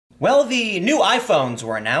Well, the new iPhones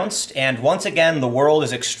were announced, and once again, the world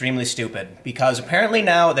is extremely stupid, because apparently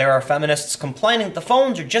now there are feminists complaining that the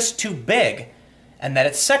phones are just too big, and that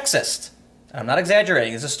it's sexist. I'm not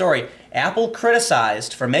exaggerating, it's a story. Apple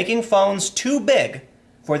criticized for making phones too big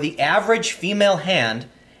for the average female hand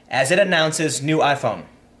as it announces new iPhone.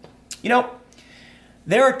 You know,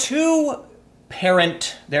 there are two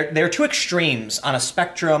extremes on a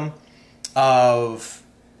spectrum of,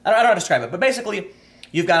 I don't know how to describe it, but basically,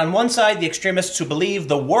 you've got on one side the extremists who believe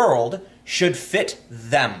the world should fit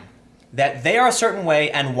them, that they are a certain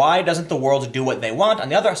way, and why doesn't the world do what they want? On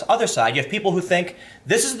the other side, you have people who think,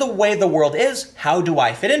 this is the way the world is, how do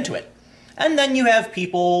I fit into it? And then you have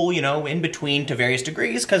people, you know, in between to various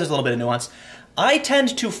degrees, because there's a little bit of nuance. I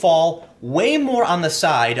tend to fall way more on the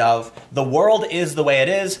side of the world is the way it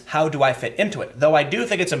is, how do I fit into it? Though I do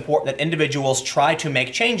think it's important that individuals try to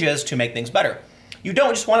make changes to make things better. You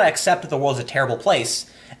don't just want to accept that the world is a terrible place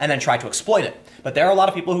and then try to exploit it. But there are a lot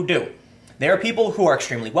of people who do. There are people who are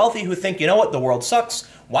extremely wealthy who think, you know what, the world sucks.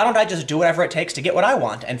 Why don't I just do whatever it takes to get what I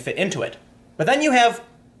want and fit into it? But then you have,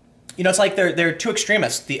 you know, it's like there are two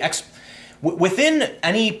extremists. Within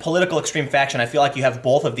any political extreme faction, I feel like you have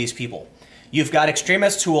both of these people. You've got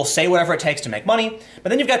extremists who will say whatever it takes to make money, but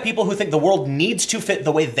then you've got people who think the world needs to fit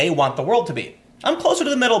the way they want the world to be. I'm closer to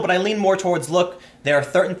the middle, but I lean more towards, look, there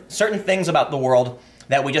are certain things about the world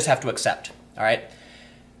that we just have to accept, all right?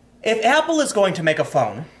 If Apple is going to make a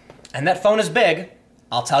phone, and that phone is big,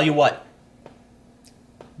 I'll tell you what,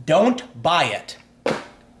 don't buy it.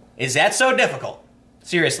 Is that so difficult?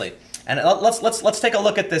 Seriously. And let's take a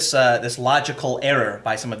look at this this logical error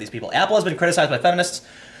by some of these people. Apple has been criticized by feminists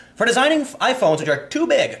for designing iPhones which are too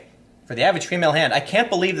big for the average female hand. I can't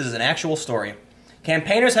believe this is an actual story.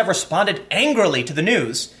 Campaigners have responded angrily to the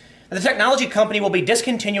news that the technology company will be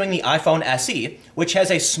discontinuing the iPhone SE, which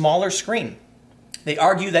has a smaller screen. They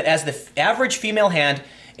argue that as the average female hand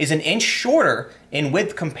is an inch shorter in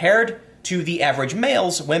width compared to the average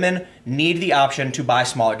males, women need the option to buy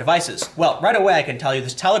smaller devices. Well, right away I can tell you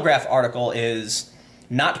this Telegraph article is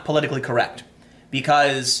not politically correct,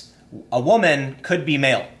 because a woman could be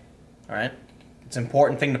male, all right? It's an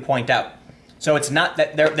important thing to point out. So it's not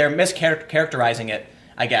that they're mischaracterizing it,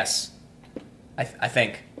 I guess. I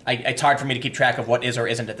think. It's hard for me to keep track of what is or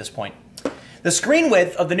isn't at this point. The screen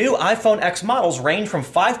width of the new iPhone X models range from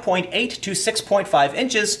 5.8 to 6.5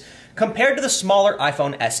 inches compared to the smaller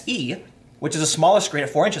iPhone SE, which is a smaller screen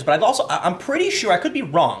at 4 inches. But I'm pretty sure, I could be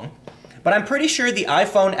wrong, but I'm pretty sure the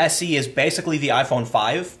iPhone SE is basically the iPhone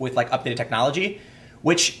 5 with like updated technology,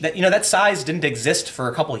 which, that size didn't exist for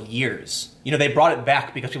a couple of years. You know, they brought it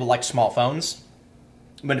back because people liked small phones.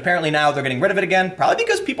 But apparently now they're getting rid of it again, probably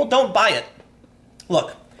because people don't buy it.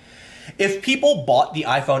 Look, if people bought the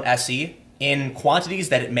iPhone SE in quantities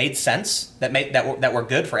that it made sense, that were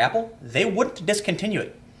good for Apple, they wouldn't discontinue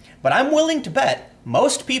it. But I'm willing to bet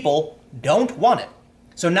most people don't want it.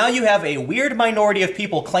 So now you have a weird minority of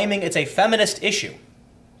people claiming it's a feminist issue.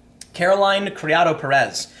 Caroline Criado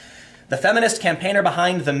Perez, the feminist campaigner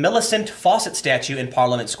behind the Millicent Fawcett statue in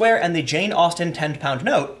Parliament Square and the Jane Austen 10-pound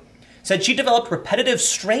note, said she developed repetitive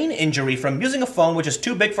strain injury from using a phone which is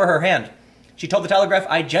too big for her hand. She told the Telegraph,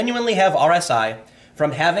 "I genuinely have RSI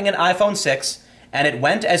from having an iPhone 6, and it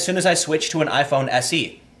went as soon as I switched to an iPhone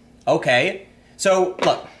SE." Okay, so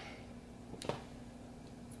look,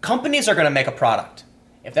 companies are going to make a product.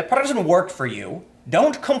 If that product doesn't work for you,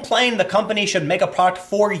 don't complain the company should make a product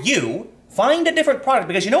for you. Find a different product,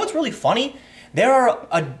 because you know what's really funny? There are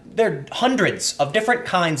hundreds of different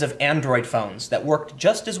kinds of Android phones that worked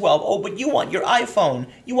just as well. Oh, but you want your iPhone.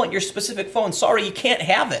 You want your specific phone. Sorry, you can't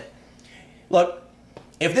have it. Look,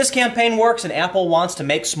 if this campaign works and Apple wants to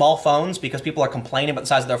make small phones because people are complaining about the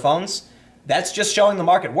size of their phones, that's just showing the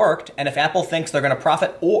market worked. And if Apple thinks they're going to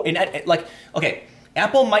profit, okay,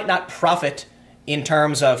 Apple might not profit in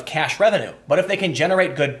terms of cash revenue, but if they can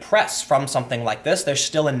generate good press from something like this, there's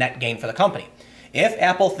still a net gain for the company. If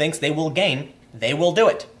Apple thinks they will gain, they will do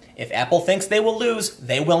it. If Apple thinks they will lose,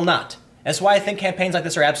 they will not. That's why I think campaigns like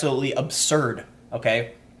this are absolutely absurd,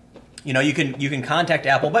 okay? You know, you can contact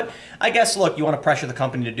Apple, but I guess, look, you want to pressure the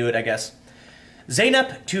company to do it, I guess.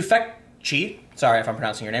 Zeynep Tufekci, sorry if I'm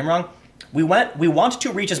pronouncing your name wrong, we want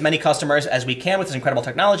to reach as many customers as we can with this incredible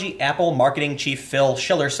technology, Apple marketing chief Phil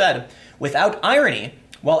Schiller said. Without irony,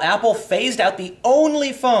 while Apple phased out the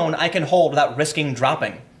only phone I can hold without risking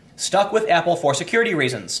dropping. Stuck with Apple for security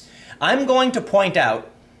reasons. I'm going to point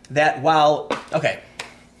out that while, okay,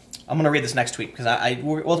 I'm going to read this next tweet because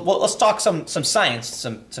let's talk some science,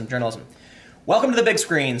 some journalism. "Welcome to the big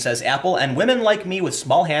screen," says Apple, "and women like me with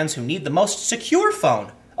small hands who need the most secure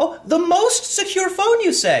phone. Oh, the most secure phone,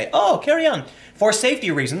 you say? Oh, carry on. For safety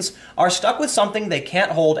reasons, are stuck with something they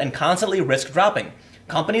can't hold and constantly risk dropping.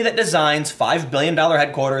 Company that designs $5 billion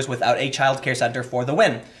headquarters without a child care center for the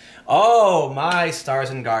win. Oh, my stars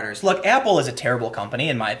and garters. Look, Apple is a terrible company,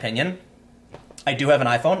 in my opinion. I do have an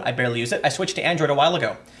iPhone. I barely use it. I switched to Android a while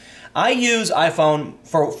ago. I use iPhone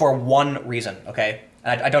for one reason, okay?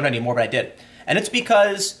 I don't anymore, but I did. And it's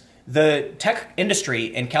because the tech industry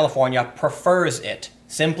in California prefers it,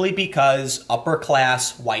 simply because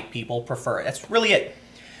upper-class white people prefer it. That's really it.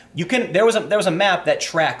 There was a map that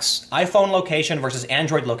tracks iPhone location versus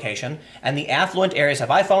Android location, and the affluent areas have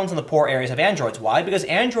iPhones and the poor areas have Androids. Why? Because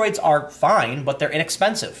Androids are fine, but they're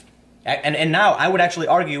inexpensive. And now I would actually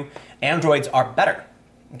argue Androids are better.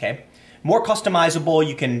 Okay, more customizable.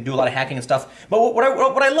 You can do a lot of hacking and stuff. But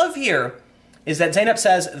what I love here is that Zeynep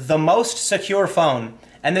says the most secure phone,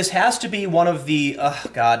 and this has to be one of the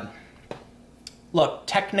God. Look,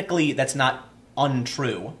 technically that's not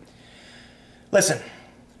untrue. Listen.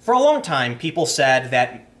 For a long time, people said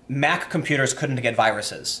that Mac computers couldn't get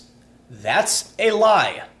viruses. That's a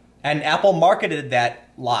lie, and Apple marketed that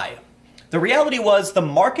lie. The reality was the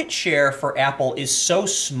market share for Apple is so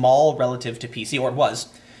small relative to PC, or it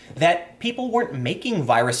was, that people weren't making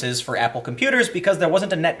viruses for Apple computers because there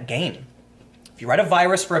wasn't a net gain. If you write a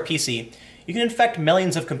virus for a PC, you can infect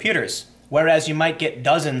millions of computers, whereas you might get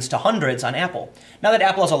dozens to hundreds on Apple. Now that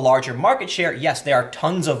Apple has a larger market share, yes, there are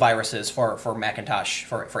tons of viruses for Macintosh,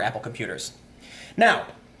 for Apple computers. Now,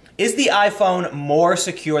 is the iPhone more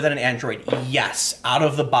secure than an Android? Yes. Out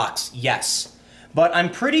of the box, yes. But I'm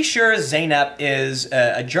pretty sure Zeynep is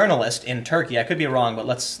a journalist in Turkey. I could be wrong, but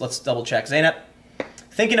let's double check. Zeynep,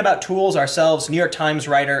 thinking about tools ourselves, New York Times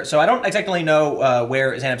writer. So I don't exactly know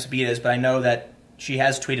where Zeynep's beat is, but I know that she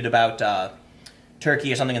has tweeted about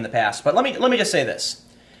Turkey or something in the past. But let me just say this.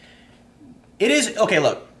 It is, okay,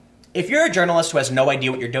 look, if you're a journalist who has no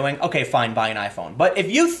idea what you're doing, okay, fine, buy an iPhone. But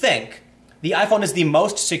if you think the iPhone is the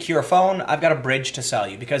most secure phone, I've got a bridge to sell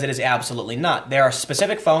you, because it is absolutely not. There are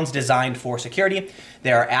specific phones designed for security.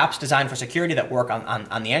 There are apps designed for security that work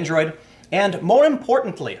on the Android. And more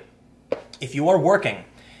importantly, if you are working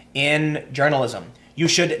in journalism, you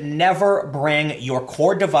should never bring your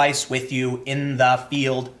core device with you in the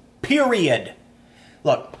field, period.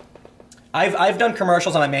 Look, I've done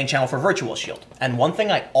commercials on my main channel for Virtual Shield, and one thing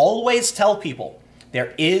I always tell people,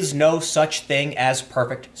 there is no such thing as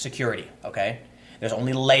perfect security, okay? There's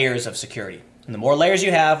only layers of security. And the more layers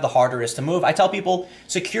you have, the harder it is to move. I tell people,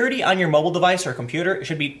 security on your mobile device or computer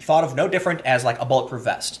should be thought of no different as like a bulletproof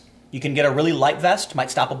vest. You can get a really light vest, might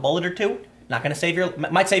stop a bullet or two, not gonna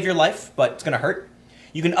might save your life, but it's gonna hurt.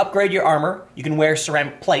 You can upgrade your armor, you can wear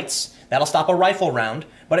ceramic plates, that'll stop a rifle round,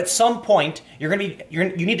 but at some point, you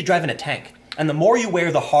need to drive in a tank. And the more you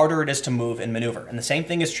wear, the harder it is to move and maneuver. And the same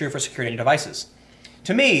thing is true for security on your devices.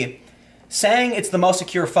 To me, saying it's the most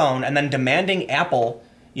secure phone and then demanding Apple,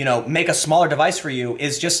 make a smaller device for you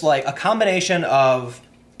is just like a combination of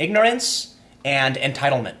ignorance and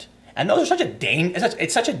entitlement. And those are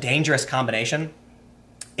it's such a dangerous combination.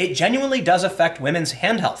 It genuinely does affect women's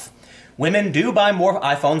hand health. Women do buy more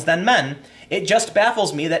iPhones than men. It just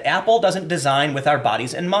baffles me that Apple doesn't design with our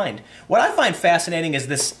bodies in mind. What I find fascinating is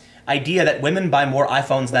this idea that women buy more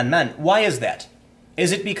iPhones than men. Why is that?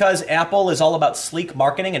 Is it because Apple is all about sleek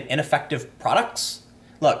marketing and ineffective products?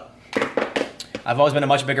 Look, I've always been a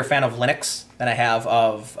much bigger fan of Linux than I have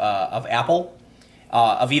of Apple,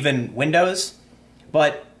 of even Windows.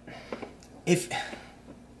 But if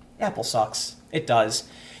Apple sucks, it does.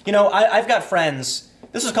 I've got friends.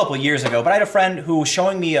 This was a couple of years ago, but I had a friend who was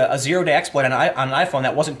showing me a zero-day exploit on an iPhone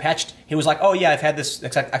that wasn't patched. He was like, oh yeah, I've had this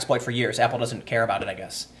exploit for years. Apple doesn't care about it, I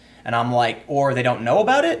guess. And I'm like, or they don't know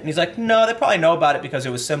about it? And he's like, no, they probably know about it because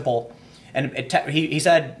it was simple. And he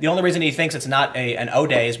said the only reason he thinks it's not an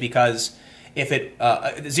O-day is because if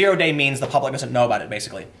zero-day means the public doesn't know about it,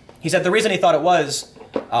 basically. He said the reason he thought it was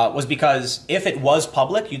because if it was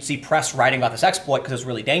public, you'd see press writing about this exploit because it was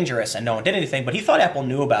really dangerous and no one did anything, but he thought Apple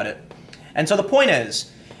knew about it. And so the point is,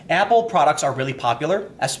 Apple products are really popular,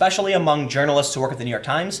 especially among journalists who work at the New York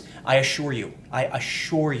Times. I assure you,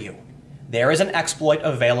 there is an exploit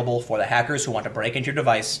available for the hackers who want to break into your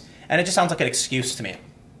device, and it just sounds like an excuse to me.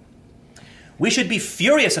 We should be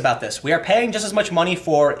furious about this. We are paying just as much money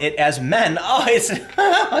for it as men. Oh, it's...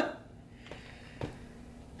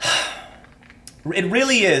 It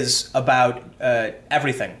really is about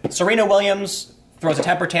everything. Serena Williams throws a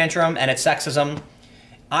temper tantrum, and it's sexism.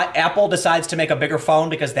 Apple decides to make a bigger phone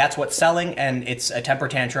because that's what's selling, and it's a temper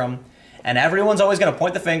tantrum. And everyone's always going to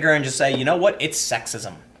point the finger and just say, you know what, it's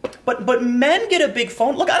sexism. But men get a big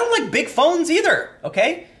phone. Look, I don't like big phones either,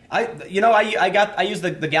 okay? I use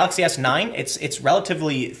the Galaxy S9. It's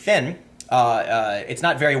relatively thin. It's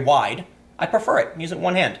not very wide. I prefer it. Use it in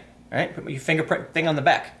one hand. All right, put your fingerprint thing on the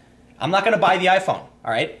back. I'm not going to buy the iPhone.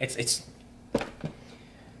 All right,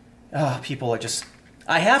 people are just.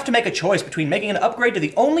 I have to make a choice between making an upgrade to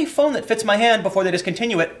the only phone that fits my hand before they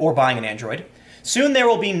discontinue it, or buying an Android. Soon there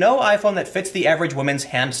will be no iPhone that fits the average woman's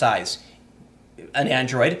hand size. An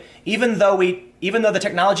Android, even though the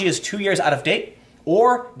technology is 2 years out of date,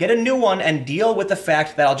 or get a new one and deal with the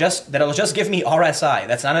fact that it'll just give me RSI.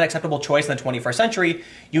 That's not an acceptable choice in the 21st century.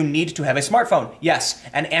 You need to have a smartphone. Yes,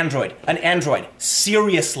 an Android. An Android.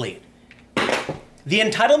 Seriously. The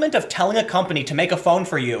entitlement of telling a company to make a phone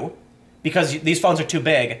for you because these phones are too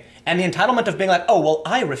big, and the entitlement of being like, oh, well,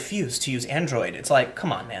 I refuse to use Android. It's like,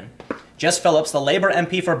 come on, man. Jess Phillips, the Labour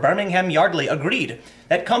MP for Birmingham Yardley, agreed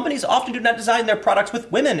that companies often do not design their products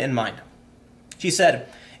with women in mind. She said,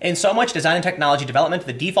 in so much design and technology development,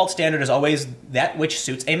 the default standard is always that which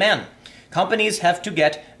suits a man. Companies have to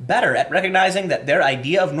get better at recognizing that their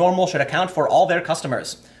idea of normal should account for all their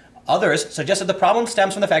customers. Others suggested the problem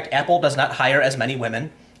stems from the fact Apple does not hire as many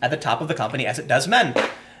women at the top of the company as it does men.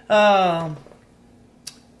 I'll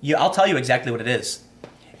tell you exactly what it is.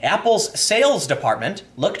 Apple's sales department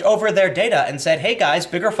looked over their data and said, hey guys,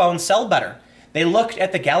 bigger phones sell better. They looked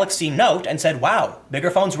at the Galaxy Note and said, wow, bigger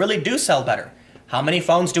phones really do sell better. How many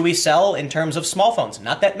phones do we sell in terms of small phones?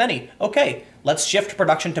 Not that many. Okay, let's shift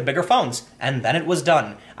production to bigger phones. And then it was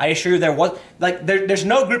done. I assure you there's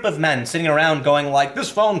no group of men sitting around going like, this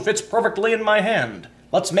phone fits perfectly in my hand.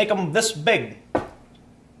 Let's make them this big.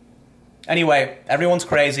 Anyway, everyone's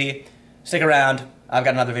crazy. Stick around. I've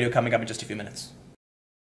got another video coming up in just a few minutes.